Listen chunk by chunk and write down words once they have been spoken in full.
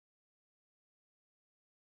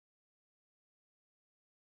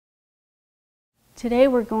Today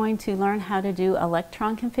we're going to learn how to do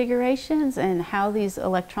electron configurations and how these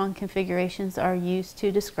electron configurations are used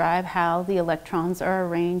to describe how the electrons are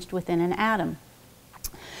arranged within an atom.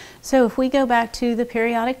 So if we go back to the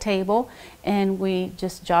periodic table and we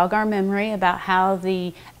just jog our memory about how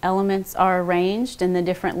the elements are arranged in the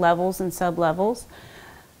different levels and sublevels,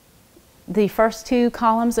 the first two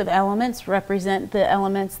columns of elements represent the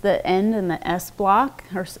elements that end in the S block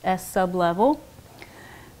or S sublevel.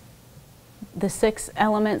 The 6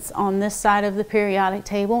 elements on this side of the periodic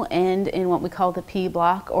table end in what we call the P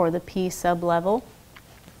block or the P sublevel.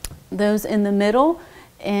 Those in the middle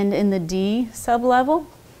end in the D sublevel,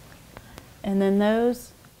 and then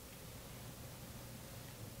those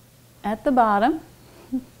at the bottom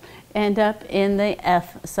end up in the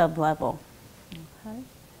F sublevel. Okay.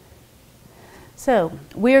 So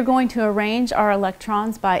we are going to arrange our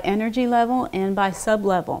electrons by energy level and by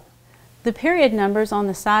sublevel. The period numbers on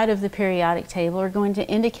the side of the periodic table are going to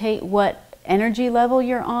indicate what energy level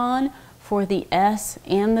you're on for the S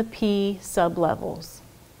and the P sublevels.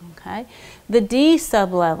 Okay? The D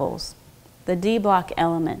sublevels, the D block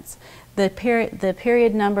elements, the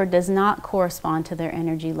period number does not correspond to their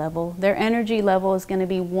energy level. Their energy level is going to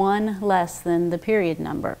be 1 less than the period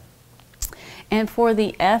number. And for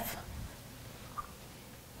the F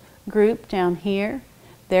group down here,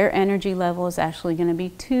 their energy level is actually going to be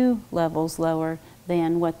 2 levels lower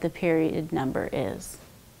than what the period number is.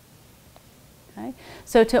 Okay?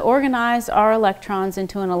 So to organize our electrons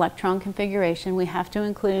into an electron configuration, we have to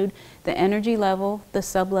include the energy level, the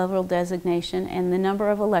sublevel designation, and the number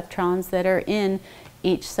of electrons that are in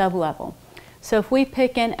each sublevel. So if we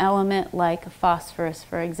pick an element like phosphorus,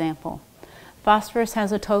 for example, phosphorus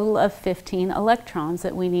has a total of 15 electrons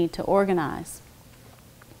that we need to organize.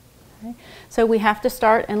 Okay. So we have to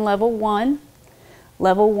start in level 1.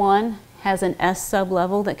 Level 1 has an S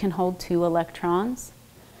sublevel that can hold 2 electrons.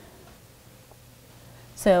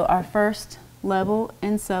 So our first level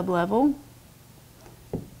and sublevel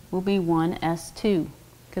will be 1s2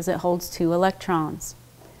 because it holds 2 electrons.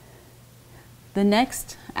 The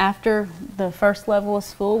next, after the first level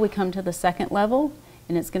is full, we come to the second level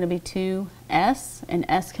and it's going to be 2s, and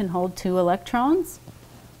S can hold 2 electrons.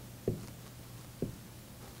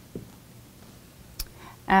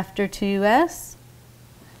 After 2s,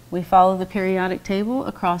 we follow the periodic table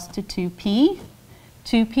across to 2p.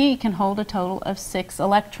 2p can hold a total of 6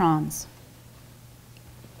 electrons.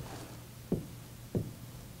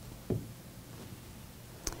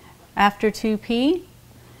 After 2p,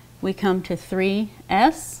 we come to 3s.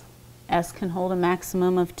 S can hold a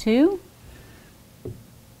maximum of 2.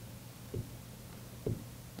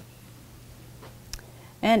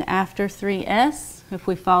 And after 3s, if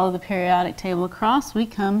we follow the periodic table across, we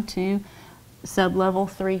come to sublevel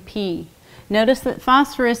 3p. Notice that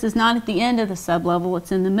phosphorus is not at the end of the sublevel,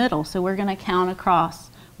 it's in the middle. So we're going to count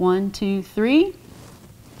across 1, 2, 3.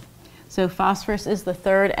 So phosphorus is the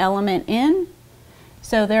third element in.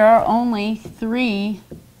 So there are only 3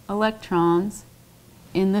 electrons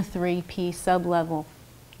in the 3p sublevel.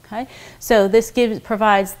 Okay? So this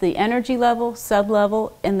provides the energy level,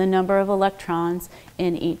 sublevel, and the number of electrons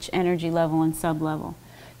in each energy level and sublevel.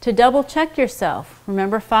 To double check yourself,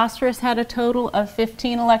 remember phosphorus had a total of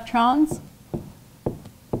 15 electrons.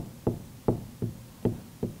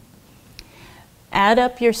 Add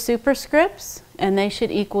up your superscripts and they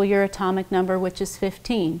should equal your atomic number, which is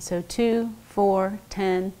 15. So 2, 4,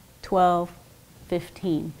 10, 12,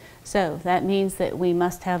 15. So that means that we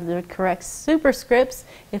must have the correct superscripts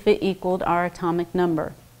if it equaled our atomic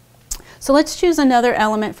number. So let's choose another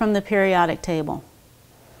element from the periodic table.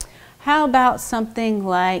 How about something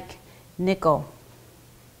like nickel?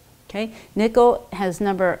 Okay, nickel has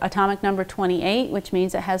atomic number 28, which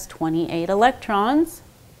means it has 28 electrons.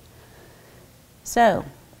 So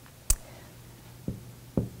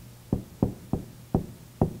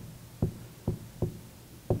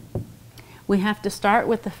we have to start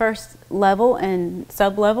with the first level and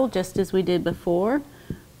sublevel just as we did before,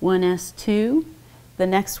 1s2. The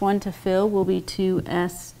next one to fill will be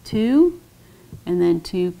 2s2 and then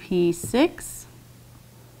 2p6.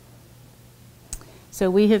 So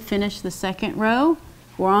we have finished the second row.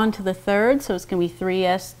 We're on to the third, so it's going to be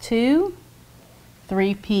 3s2,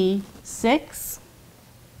 3p6.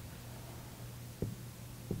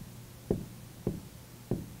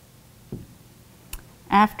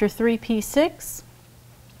 After 3p6,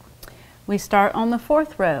 we start on the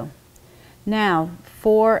fourth row. Now,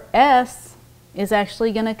 4s is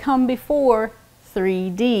actually going to come before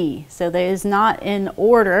 3d. So that is not in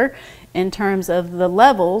order in terms of the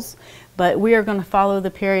levels, but we are going to follow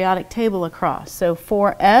the periodic table across. So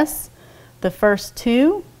 4s, the first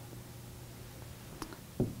 2,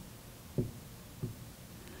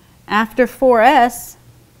 After 4s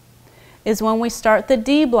is when we start the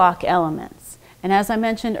D block elements. And as I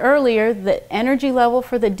mentioned earlier, the energy level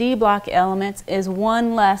for the D block elements is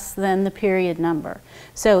 1 less than the period number.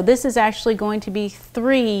 So this is actually going to be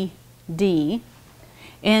 3D.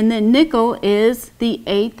 And then nickel is the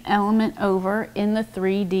 8th element over in the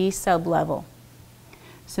 3D sublevel.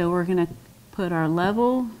 So we're going to put our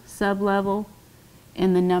level, sublevel,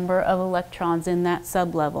 and the number of electrons in that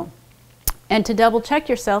sublevel. And to double check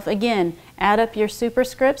yourself, again, add up your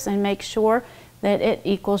superscripts and make sure that it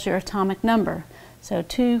equals your atomic number. So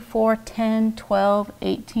 2, 4, 10, 12,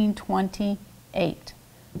 18, 28.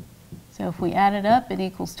 So if we add it up, it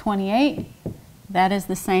equals 28. That is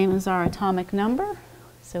the same as our atomic number.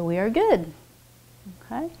 So we are good.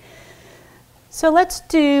 Okay. So let's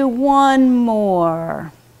do one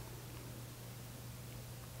more.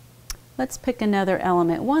 Let's pick another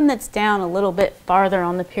element, one that's down a little bit farther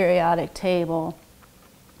on the periodic table.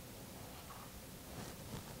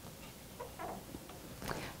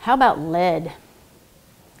 How about lead?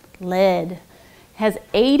 Lead has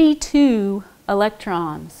 82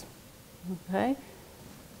 electrons. Okay.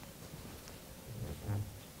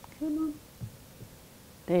 Come on.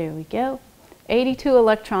 There we go. 82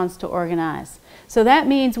 electrons to organize. So that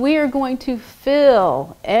means we are going to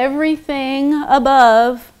fill everything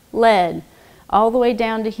above lead all the way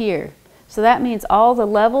down to here. So that means all the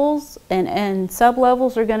levels and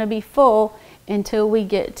sublevels are going to be full until we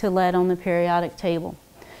get to lead on the periodic table.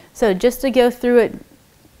 So just to go through it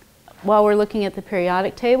while we're looking at the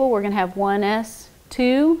periodic table, we're going to have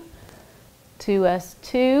 1s2,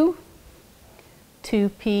 2s2,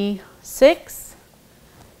 2p6,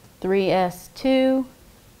 3s2,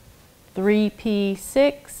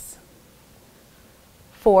 3p6,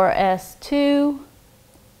 4s2,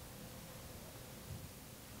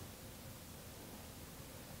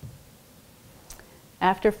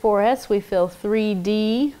 after 4s we fill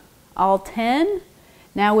 3d, all 10.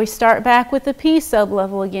 Now we start back with the p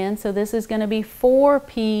sublevel again, so this is going to be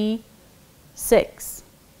 4p6.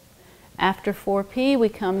 After 4p we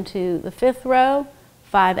come to the 5th row,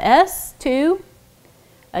 5s2.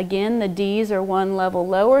 Again, the d's are one level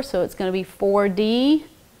lower, so it's going to be 4d,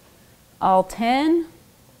 all 10.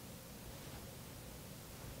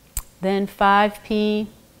 Then 5p6,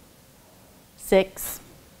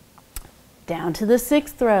 down to the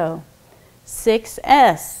 6th row,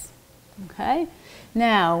 6s. Okay?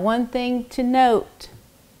 Now, one thing to note,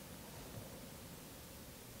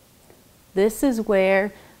 this is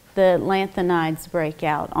where the lanthanides break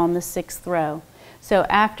out on the 6th row. So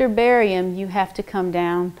after barium, you have to come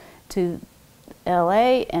down to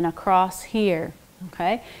La and across here.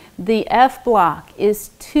 Okay? The F block is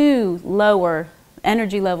 2 lower,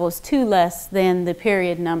 energy level is 2 less than the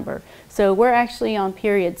period number. So we're actually on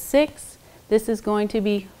period 6. This is going to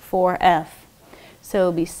be 4F. So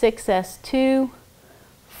it'll be 6s2,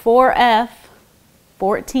 4F,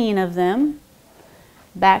 14 of them.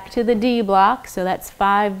 Back to the D block, so that's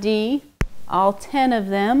 5D, all 10 of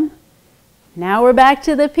them. Now we're back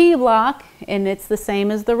to the P block, and it's the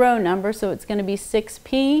same as the row number, so it's going to be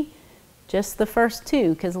 6P, just the first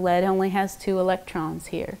 2, because lead only has 2 electrons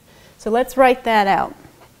here. So let's write that out.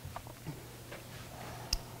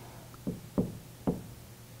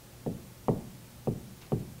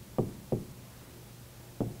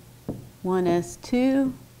 One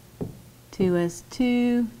S2,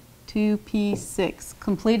 2s2, 2p6.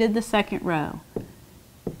 Completed the second row.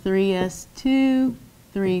 3s2,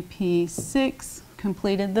 3p6.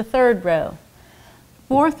 Completed the third row.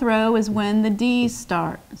 Fourth row is when the D's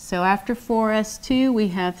start. So after 4s2 we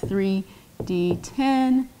have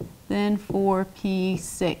 3d10, then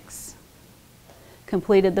 4p6.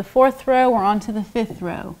 Completed the fourth row, we're on to the fifth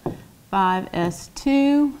row.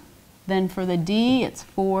 5s2, then for the D it's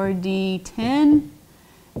 4d10,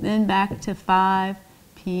 then back to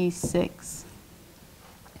 5p6.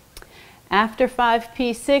 After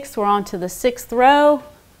 5p6 we're on to the sixth row.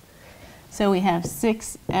 So we have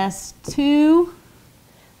 6s2.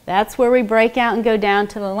 That's where we break out and go down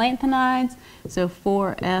to the lanthanides. So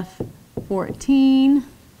 4f14.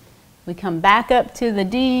 We come back up to the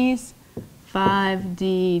D's,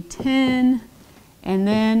 5d10, and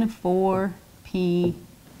then 4p2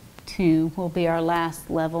 will be our last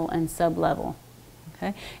level and sublevel.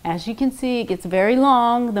 Okay? As you can see, it gets very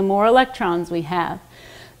long the more electrons we have.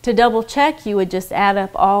 To double check, you would just add up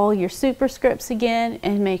all your superscripts again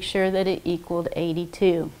and make sure that it equaled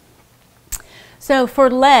 82. So for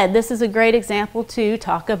lead, this is a great example to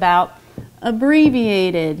talk about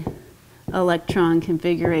abbreviated electron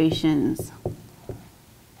configurations.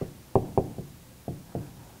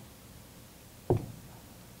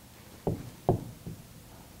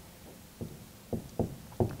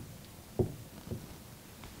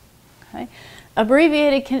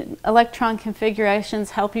 Abbreviated electron configurations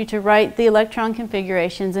help you to write the electron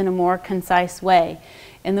configurations in a more concise way.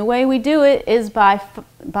 And the way we do it is by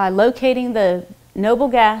locating the noble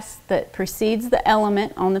gas that precedes the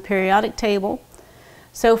element on the periodic table.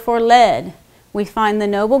 So for lead, we find the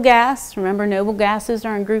noble gas. Remember, noble gases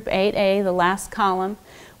are in group 8A, the last column.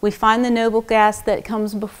 We find the noble gas that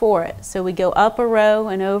comes before it. So we go up a row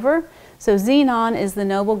and over. So xenon is the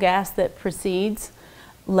noble gas that precedes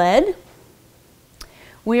lead.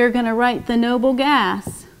 We are going to write the noble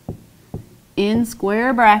gas in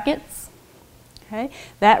square brackets. Okay?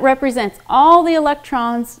 That represents all the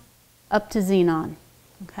electrons up to xenon.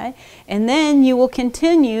 Okay? And then you will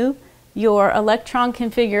continue your electron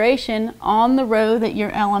configuration on the row that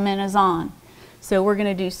your element is on. So we're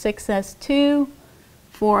going to do 6s2,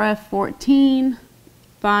 4f14,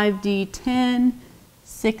 5d10,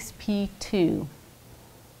 6p2.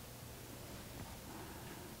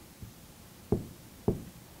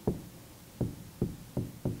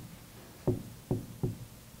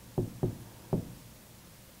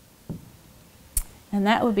 And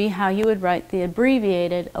that would be how you would write the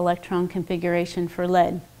abbreviated electron configuration for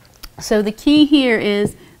lead. So the key here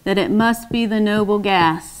is that it must be the noble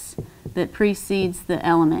gas that precedes the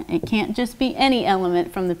element. It can't just be any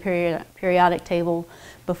element from the periodic table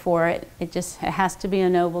before it. It has to be a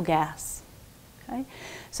noble gas. Okay?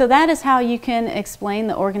 So that is how you can explain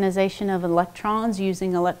the organization of electrons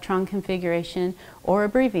using electron configuration or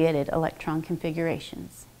abbreviated electron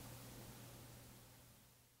configurations.